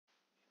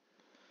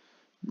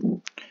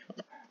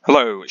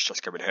Hello, it's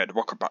just Kevin here, and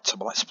welcome back to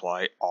my Let's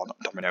Play on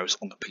Dominoes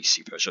on the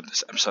PC version. This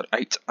is episode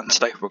 8, and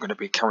today we're going to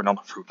be carrying on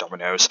through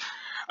Dominoes.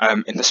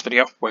 In this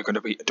video, we're going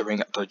to be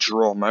doing the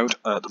draw mode,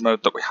 the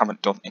mode that we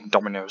haven't done in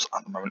Dominoes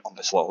at the moment on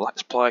this little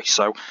Let's Play.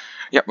 So,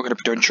 yeah, we're going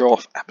to be doing draw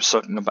for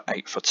episode number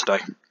 8 for today.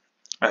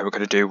 We're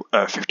going to do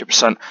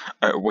 50%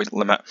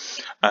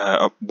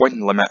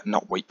 win limit,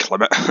 not week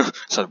limit.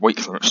 So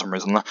week limit for some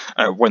reason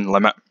there. Win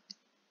limit.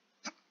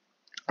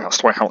 That's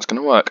the way how it's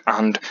going to work.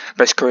 And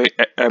basically,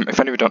 if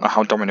any of you don't know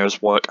how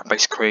Dominoes work,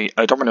 basically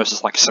Dominoes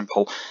is like a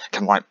simple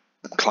kind of like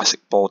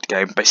classic board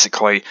game.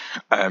 Basically,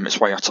 it's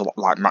where you have to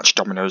like match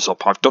dominoes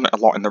up. I've done it a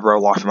lot in the real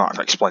life. I might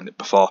have explained it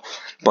before,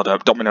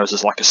 but Dominoes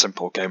is like a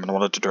simple game, and I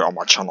wanted to do it on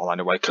my channel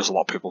anyway because a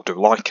lot of people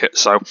do like it.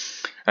 So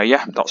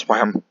yeah, that's why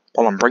I'm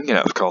bringing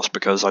it, of course,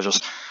 because I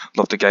just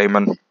love the game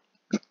and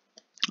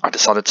I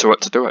decided to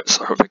do it.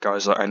 So I hope you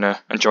guys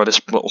enjoy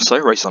this little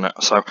series on it.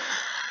 So.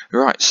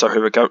 Right, so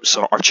here we go.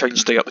 So I've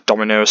changed the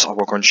dominoes. I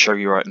will go and show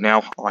you right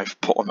now. I've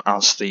put them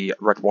as the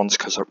red ones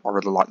because I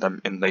really like them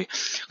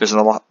because in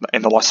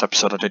the last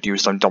episode I did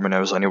use them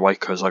dominoes anyway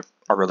because I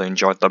really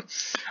enjoyed them.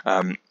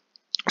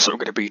 So we're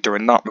going to be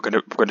doing that. We're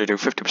going to do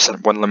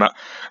 50% win limit.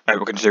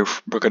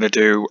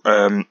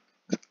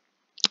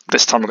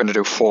 This time we're going to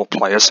do 4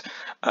 players.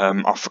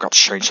 I forgot to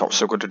change that,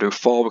 so we're going to do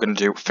 4. We're going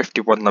to do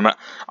 50 win limit,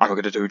 and we're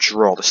going to do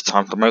draw this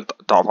time. The mode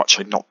that I've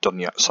actually not done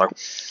yet. So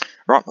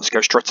right, let's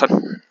go straight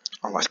in.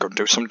 And let's go and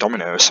do some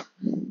dominoes.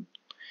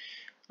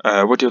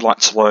 Would you like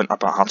to learn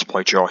about how to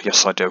play draw?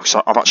 Yes, I do.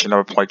 So I've actually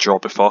never played draw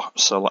before,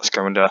 so let's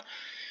go and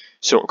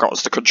see what we've got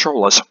as the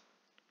controllers.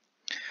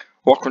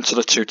 Welcome to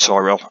the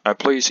tutorial.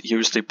 Please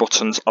use the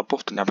buttons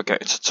above the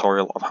navigator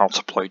tutorial of how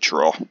to play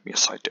draw.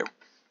 Yes, I do.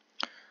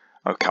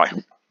 Okay.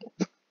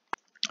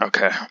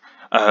 Okay.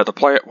 The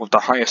player with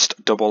the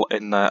highest double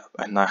in their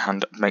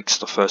hand makes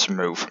the first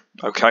move.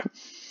 Okay.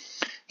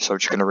 So we're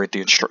just going to read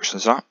the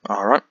instructions there.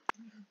 All right.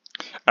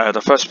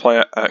 The first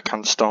player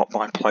can start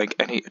by playing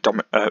any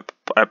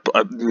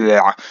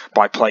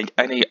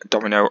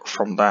domino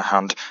from their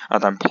hand,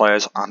 and then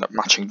players and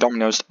matching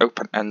dominoes to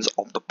open ends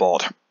of the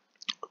board.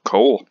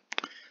 Cool,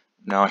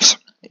 nice.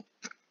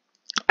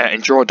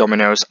 In draw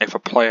dominoes, if a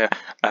player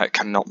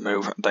cannot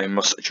move, they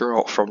must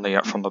draw from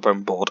the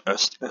bone board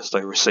as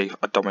they receive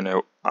a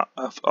domino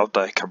of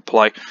they can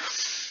play.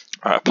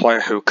 A player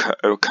who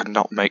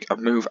cannot make a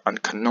move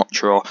and cannot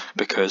draw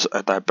because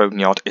their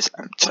boneyard is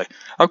empty.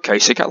 Okay,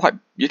 so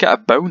you get a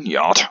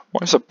boneyard.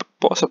 What's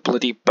a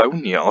bloody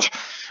boneyard?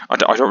 I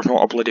don't know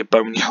what a bloody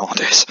boneyard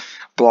is.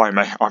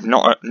 Blimey, I've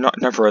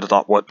never heard of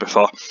that word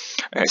before.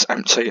 It's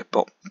empty,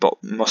 but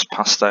must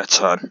pass their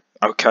turn.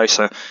 Okay,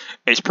 so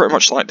it's pretty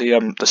much like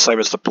the same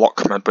as the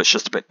block mode, but it's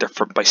just a bit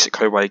different.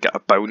 Basically, where you get a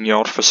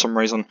boneyard for some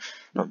reason.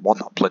 I don't know what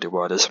that bloody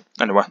word is.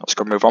 Anyway, let's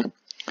go move on.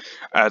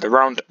 The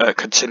round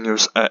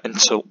continues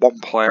until one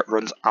player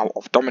runs out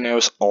of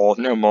dominoes or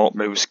no more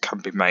moves can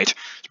be made. So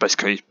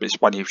basically, it's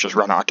when you've just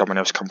run out of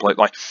dominoes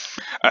completely.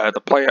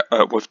 The player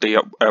with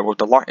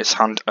the lightest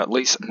hand, at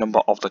least number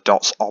of the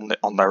dots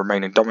on their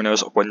remaining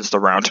dominoes, wins the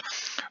round.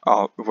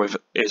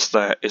 Is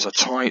a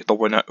tie, the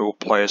winner who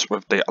plays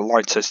with the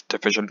lightest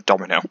division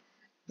domino.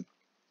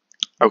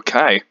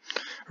 Okay,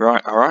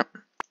 right, all right.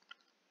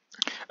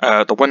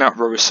 The winner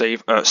will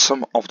receive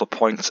some of the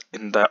points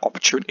in their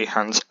opportunity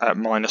hands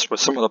minus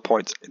with some of the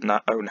points in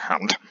their own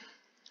hand.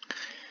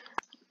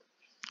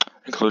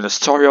 Including the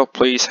tutorial,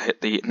 please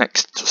hit the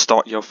next to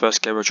start your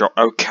first game of draw.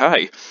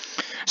 Okay,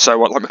 so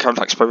let me kind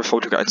of explain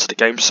before we get into the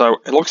game. So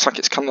it looks like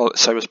it's kind of the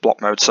same as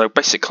block mode. So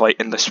basically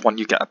in this one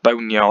you get a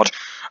boneyard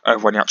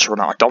when you actually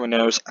run out of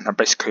dominoes, and then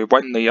basically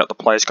when the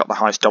player's got the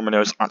highest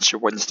dominoes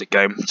actually wins the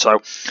game.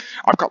 So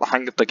I've got the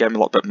hang of the game a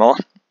little bit more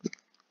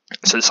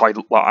since I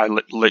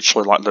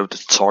literally load the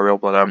tutorial,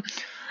 but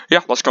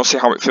yeah, let's go see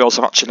how it feels.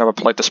 I've actually never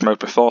played this mode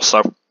before,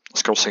 so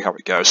let's go see how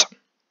it goes.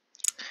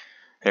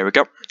 Here we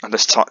go, and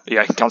this time,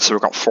 yeah, you can see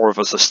we've got 4 of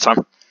us this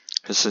time.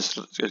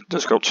 It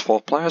does go up to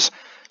 4 players,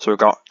 so we've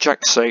got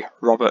Jaxie,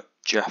 Robert,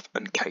 Jeff,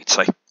 and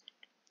Katie.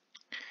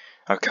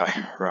 Okay,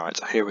 right,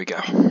 here we go.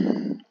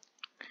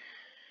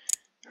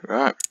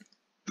 Right,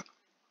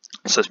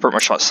 so it's pretty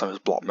much like the same as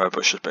block mode, but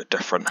it's just a bit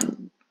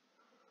different.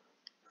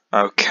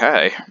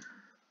 Okay.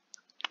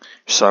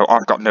 So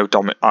I've got no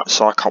domino,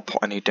 so I can't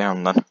put any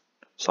down then.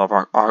 So I've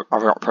got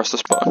to press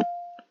this button.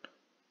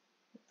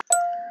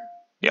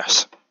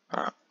 Yes.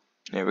 Alright,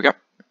 here we go.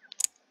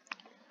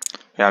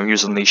 Yeah, I'm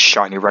using these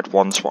shiny red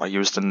ones, what I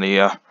used in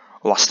the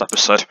last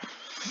episode.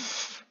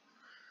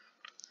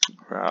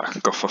 Right, I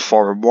can go for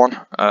 4 and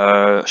 1.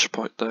 I should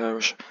put it there, I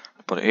should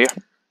put it here.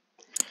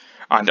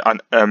 And I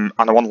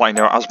want to let you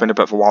know, it has been a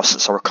bit of a while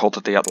since I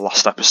recorded the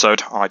last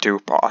episode. I do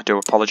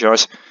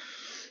apologise.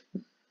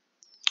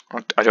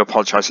 I do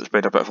apologise, it's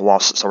been a bit of a while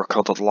since I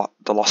recorded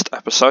the last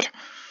episode.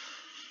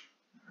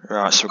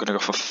 Right, so we're going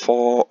to go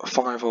for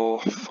 5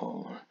 or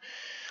 4.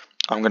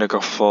 I'm going to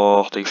go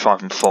for the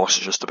 5 and 4, so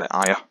it's just a bit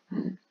higher.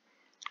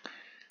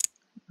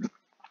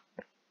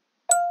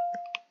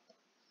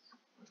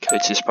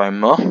 Katie's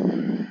playing more.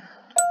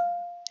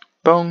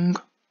 Bong.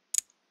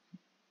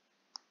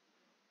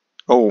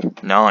 Oh,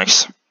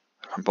 nice.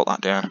 I can put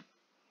that down.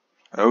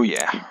 Oh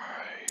yeah.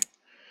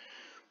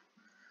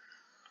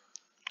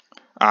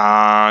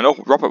 And oh,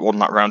 Robert won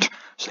that round.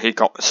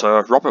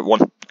 So Robert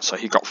won. So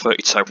he got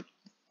 32.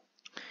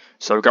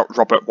 So we got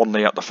Robert won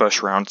the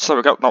first round. So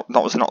we got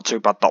that was not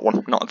too bad, that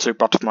one. Not too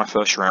bad for my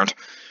first round.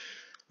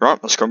 Right,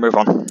 let's go move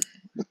on.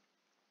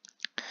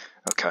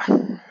 Okay.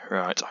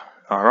 Right.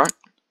 Alright.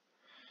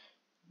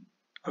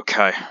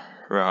 Okay.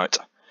 Right.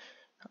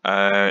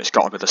 It's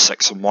got to be the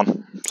 6 and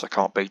 1, so I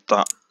can't beat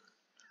that.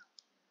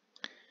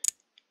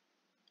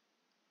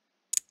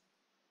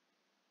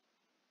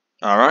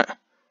 Alright.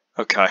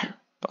 Okay.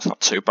 That's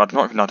not too bad.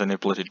 Not even had any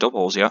bloody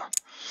doubles yet.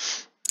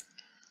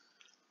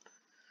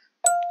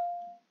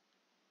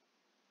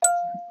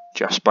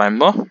 Jeff's buying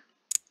more.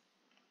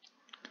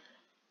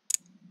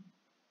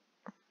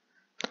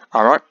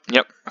 Alright.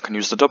 Yep. I can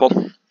use the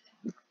double.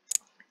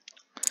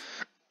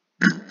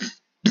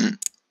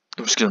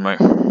 Excuse me.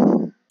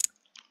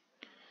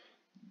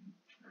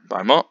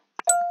 Buy more.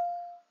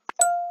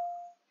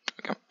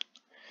 Okay.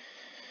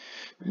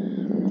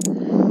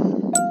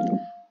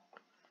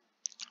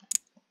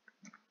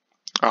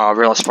 I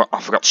realised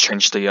I forgot to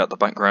change the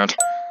background.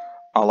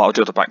 I'll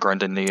do the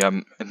background in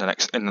the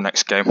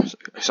next game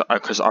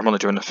because I'm only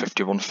doing the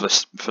 51 for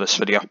this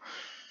video.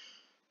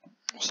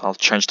 So I'll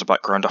change the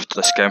background after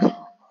this game.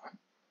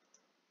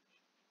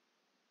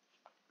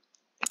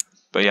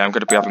 But yeah, I'm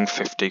going to be having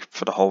 50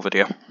 for the whole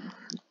video.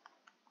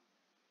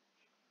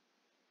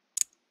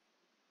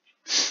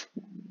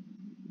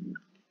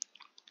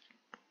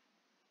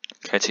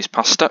 Katie's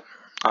passed it.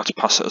 I have to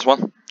pass it as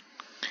well.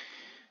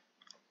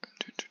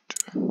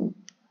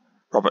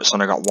 Robert's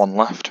only got 1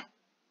 left.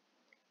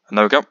 And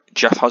there we go.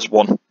 Jeff has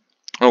 1.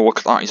 Oh, look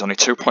at that. He's only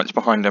 2 points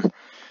behind him.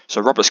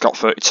 So Robert's got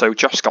 32.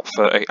 Jeff's got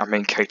 30. I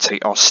mean,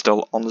 Katie are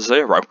still on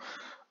 0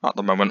 at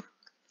the moment.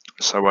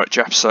 So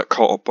Jeff's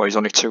caught up, but he's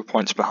only 2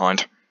 points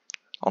behind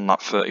on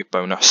that 30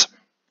 bonus.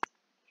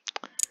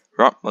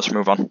 Right, let's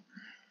move on.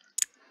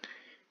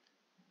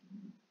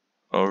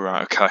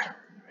 Alright, okay.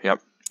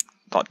 Yep,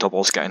 that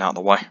double's getting out of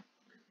the way.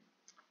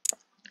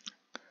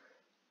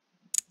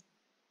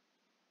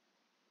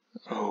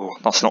 Oh,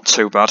 that's not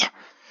too bad.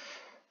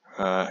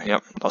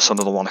 Yep, that's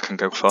another one I can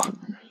go for.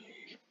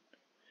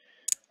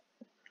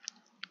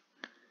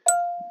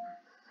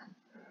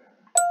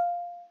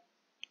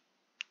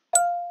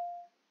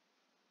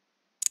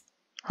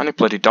 How many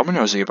bloody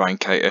dominoes are you buying,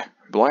 Katie?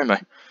 Blimey.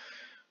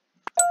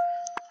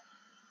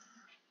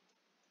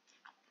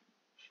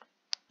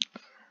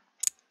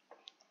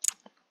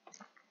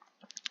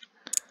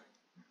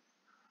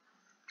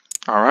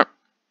 Alright.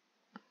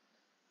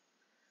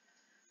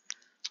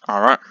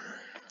 Alright.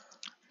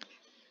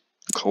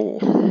 Cool.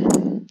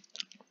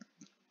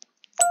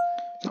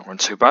 Not going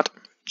too bad.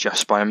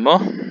 Jeff's buying more.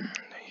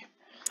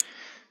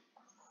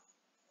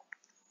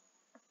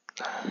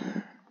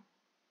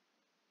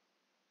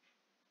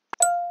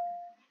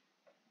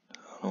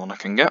 The one I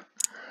can get.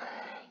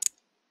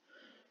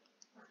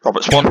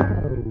 Robert's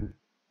won.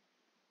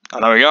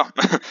 And there we go.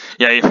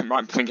 Yeah, you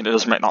might be thinking it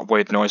does make that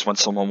weird noise when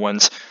someone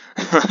wins.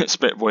 It's a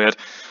bit weird.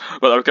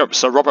 But there we go.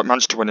 So Robert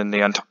managed to win in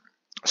the end.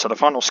 So the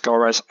final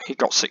score is, he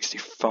got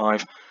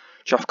 65,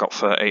 Jeff got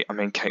 30, I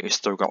mean Katie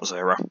still got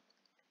 0.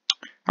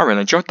 I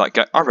really enjoyed that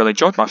game. I really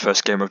enjoyed my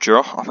first game of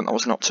Draw. I think that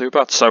was not too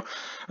bad. So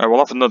we'll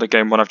have another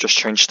game when I've just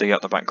changed the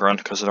background,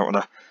 because I don't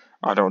want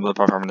to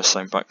bother having the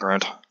same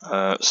background.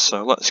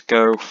 So let's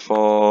go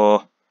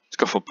for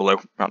blue.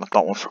 I've had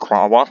that one for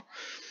quite a while,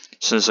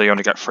 since you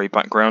only get 3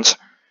 backgrounds.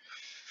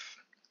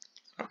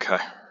 Okay,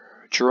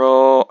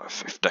 draw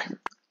 50.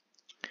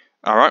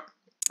 All right.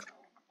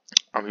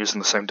 I'm using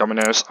the same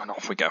dominoes, and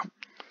off we go.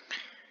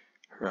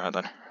 Right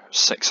then,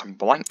 6 and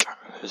blank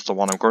is the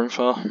one I'm going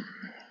for.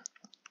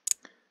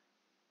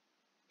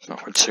 It's not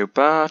going too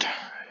bad.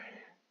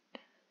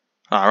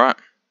 Alright,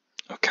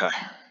 okay.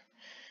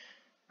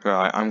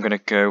 Right, I'm going to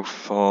go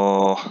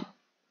for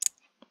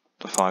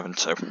the 5 and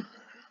 2.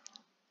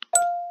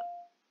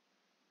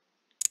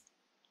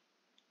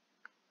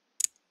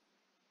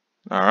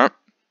 Alright.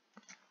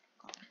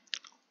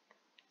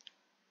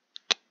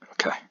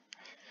 Okay.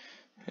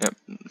 Yep,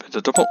 it's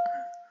a double.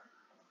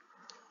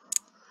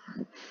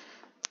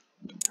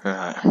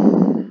 Right.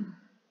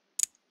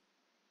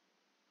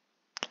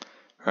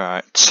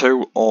 Right,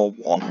 2 or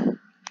 1.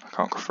 I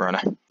can't go for any.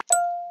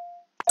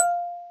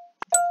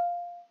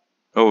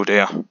 Oh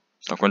dear,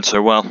 it's not going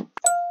too well.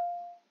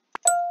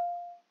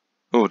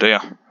 Oh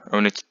dear,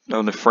 only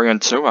 3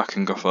 and 2 I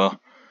can go for.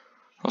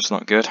 That's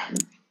not good.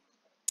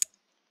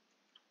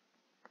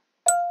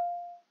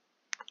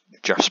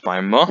 Jeff's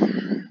buying more.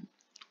 There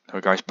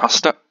we go, he's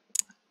passed it.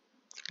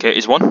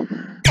 Katie's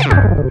won.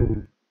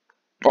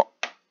 What?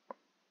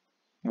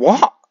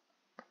 What?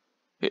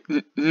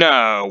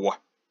 No!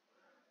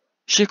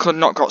 She could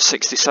not got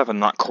 67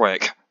 that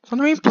quick. It's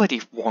only been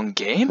bloody 1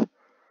 game.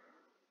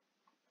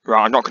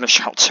 Right, I'm not going to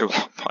shout too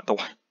loud, by the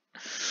way.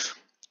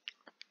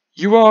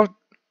 You're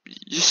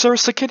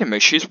seriously kidding me?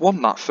 She's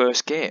won that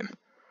first game.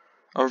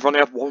 And we've only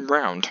had 1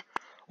 round.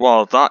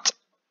 Well, that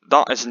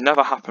has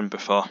never happened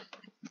before.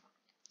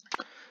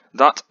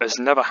 That has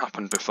never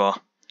happened before.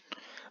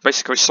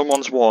 Basically,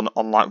 someone's won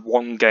on like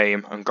one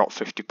game and got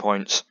 50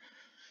 points.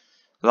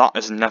 That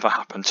has never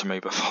happened to me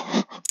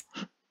before.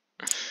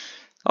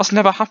 That's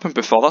never happened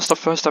before. That's the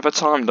first ever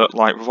time that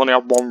like we've only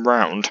had one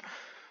round,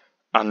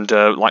 and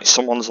like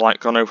someone's like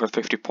gone over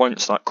 50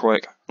 points that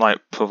quick. Like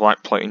for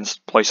like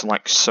placing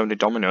like so many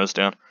dominoes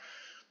down.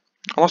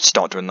 I'll have to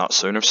start doing that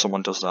soon if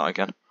someone does that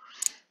again.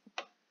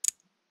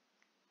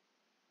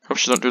 Hope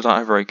she don't do that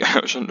ever again.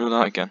 Hope she don't do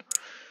that again.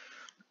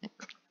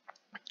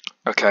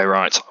 Okay,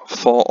 right.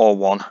 4 or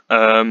 1.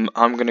 I'm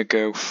gonna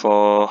go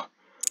for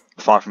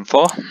 5 and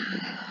 4.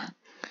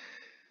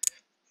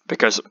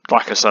 Because,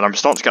 like I said, I'm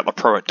starting to get the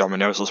pro at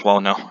Dominoes as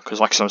well now.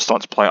 Because, like I said, I'm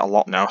starting to play it a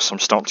lot now, so I'm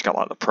starting to get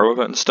like the pro of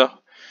it and stuff.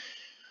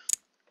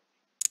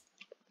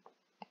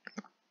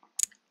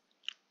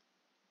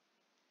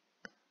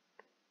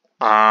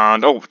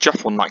 And, oh,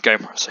 Jeff won that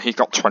game, so he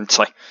got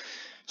 20.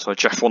 So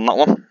Jeff won that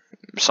one.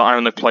 So I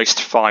only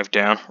placed 5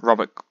 down,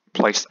 Robert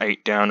placed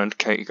 8 down, and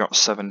Katie got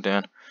 7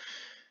 down.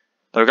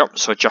 There we go,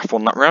 so Jeff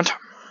won that round.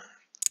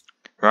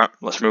 Right,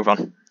 let's move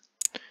on.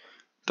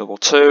 Double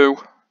 2,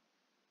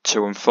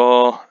 2 and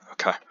 4,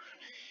 okay.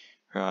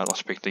 Right,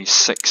 let's pick the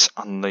 6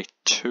 and the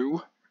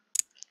 2.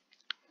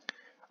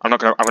 I'm not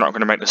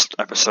gonna make this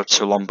episode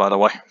too long, by the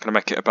way. I'm gonna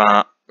make it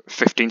about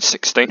 15,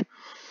 16.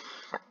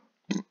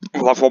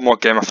 We'll have one more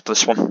game after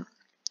this one.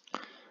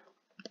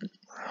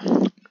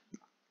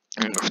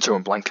 I'm going for 2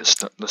 and blankets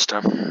this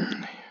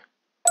time.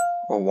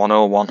 Or 1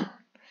 or 1.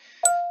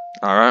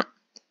 Alright.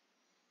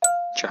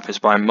 Jeff is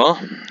buying more.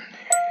 How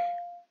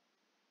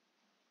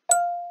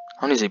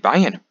many is he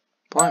buying?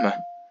 Blimey.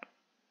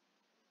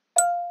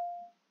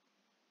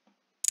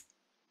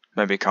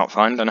 Maybe he can't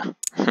find any.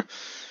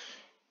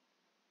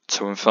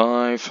 2 and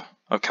 5.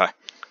 Okay.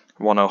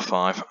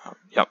 105.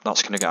 Yep,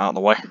 that's going to get out of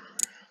the way.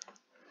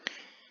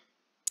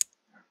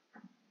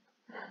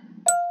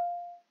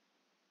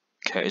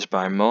 Katie's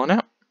buying more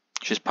now.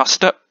 She's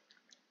passed it.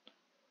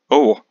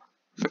 Oh,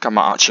 I think I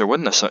might actually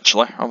win this,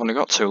 actually. I've only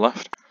got 2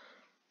 left.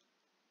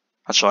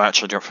 Actually, I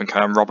actually don't think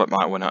I am. Robert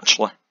might win,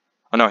 actually.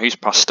 I know he's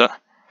passed it.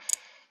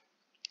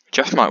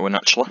 Jeff might win,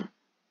 actually.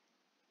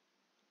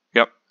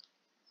 Yep.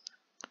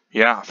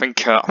 Yeah, I think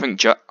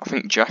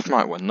Jeff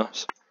might win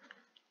this.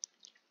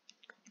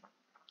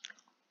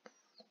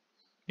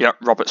 Yep,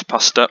 Robert's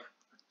passed it.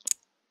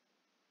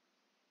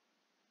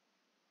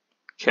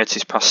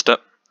 Katie's passed it.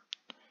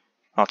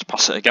 I'll have to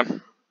pass it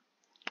again.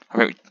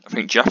 I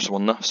think Jeff's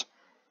won this.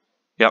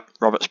 Yep,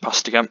 Robert's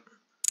passed again.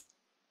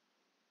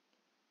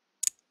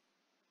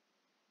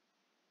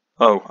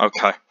 Oh,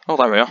 okay. Oh,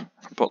 there we are.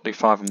 I put the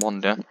 5 and 1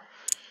 down.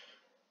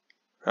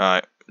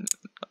 Right.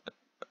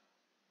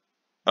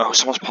 Oh,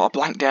 someone's put a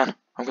blank down.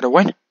 I'm going to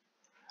win.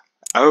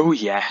 Oh,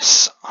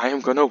 yes. I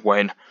am going to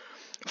win.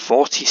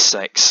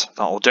 46.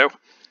 That'll do.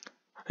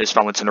 It's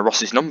Valentina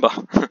Rossi's number.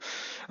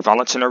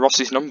 Valentina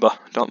Rossi's number.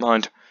 Don't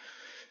mind.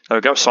 There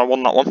we go. So I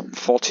won that one.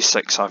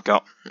 46 I've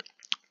got.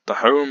 The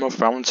home of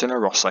Valentina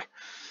Rossi.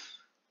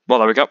 Well,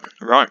 there we go.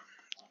 Right.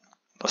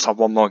 Let's have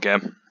one more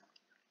game.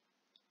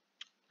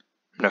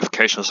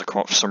 Notifications have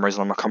come up for some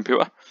reason on my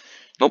computer.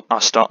 Nope,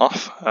 I'll start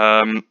off.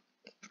 I'll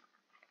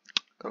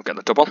get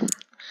the double.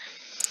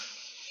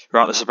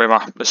 Right, this will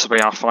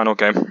be our final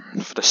game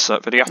for this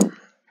video.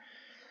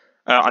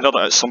 I know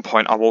that at some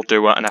point I will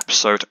do an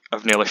episode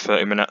of nearly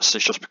 30 minutes.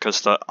 It's just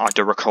because that I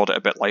do record it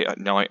a bit late at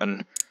night,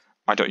 and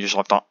I don't usually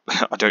have that.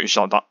 I don't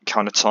usually have that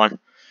kind of time.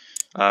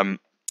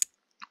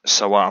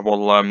 So I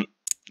will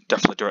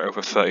definitely do it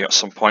over 30 at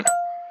some point.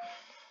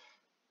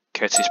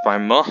 Katie's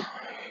buying more.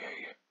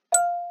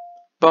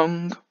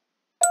 Bong,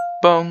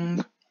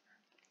 bong,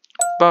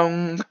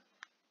 bong,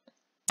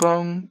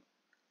 bong.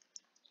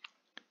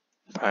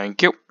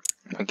 Thank you.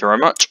 Thank you very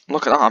much.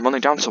 Look at that, I'm only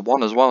down to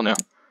 1 as well now.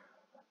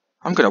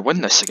 I'm going to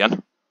win this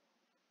again.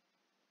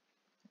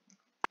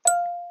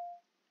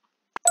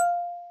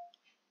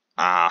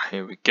 Ah,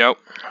 here we go.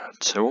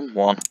 2 and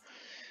 1.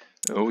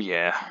 Oh,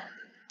 yeah.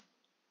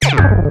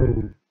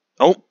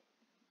 Oh.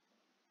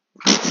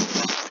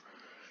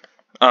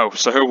 Oh,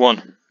 so who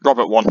won?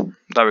 Robert won.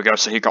 There we go,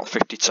 so he got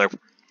 52.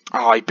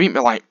 Oh, he beat me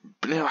like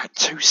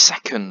 2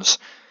 seconds.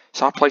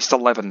 So I placed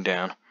 11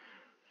 down.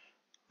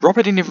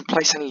 Robert didn't even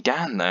place any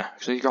down there.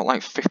 So he got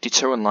like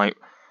 52 and like...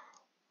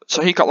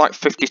 So he got like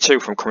 52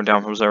 from coming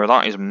down from 0.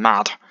 That is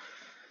mad.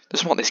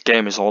 This is what this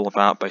game is all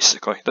about,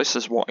 basically. This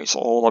is what it's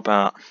all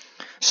about.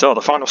 So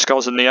the final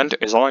scores in the end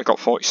is I got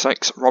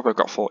 46, Robert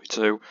got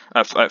 52,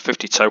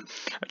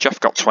 Jeff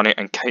got 20,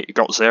 and Katie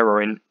got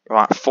 0 in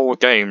like 4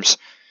 games.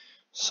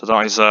 So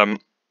that is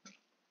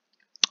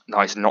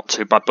not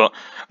too bad. But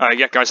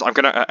yeah, guys, I'm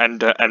gonna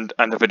end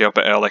the video a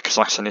bit early because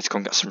I need to go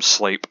and get some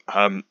sleep.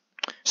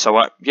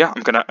 So yeah,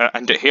 I'm gonna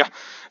end it here.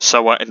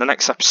 So in the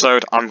next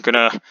episode, I'm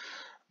gonna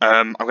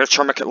try and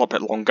make it a little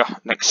bit longer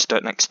next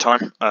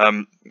time.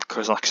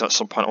 Because like I said, at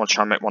some point I want to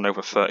try and make one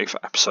over 30 for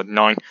episode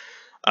 9.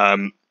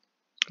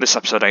 This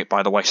episode 8,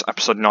 by the way. So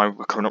episode 9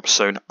 will be coming up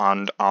soon,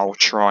 and I'll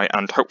try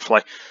and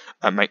hopefully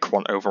make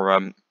one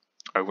over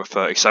over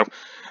 30. So,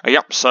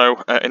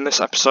 in this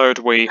episode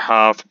we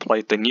have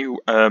played the new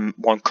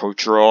one called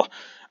Draw,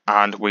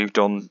 and we've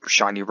done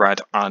Shiny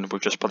Red, and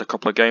we've just played a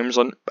couple of games,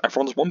 and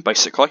everyone's won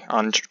basically,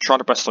 and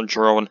tried our best on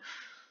Draw and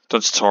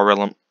done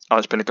tutorial, and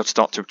it's been a good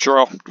start to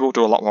Draw. We'll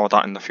do a lot more of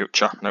that in the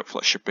future, and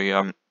hopefully it should be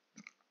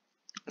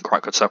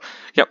quite good. So,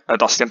 yep,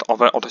 that's the end of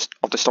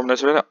this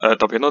Dominoes video.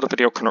 There'll be another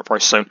video coming up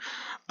very soon,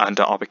 and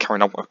I'll be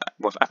carrying on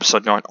with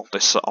episode 9 of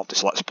this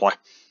Let's Play.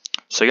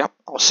 So, yeah,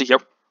 I'll see you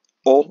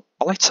all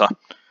later.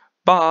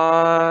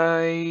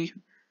 Bye.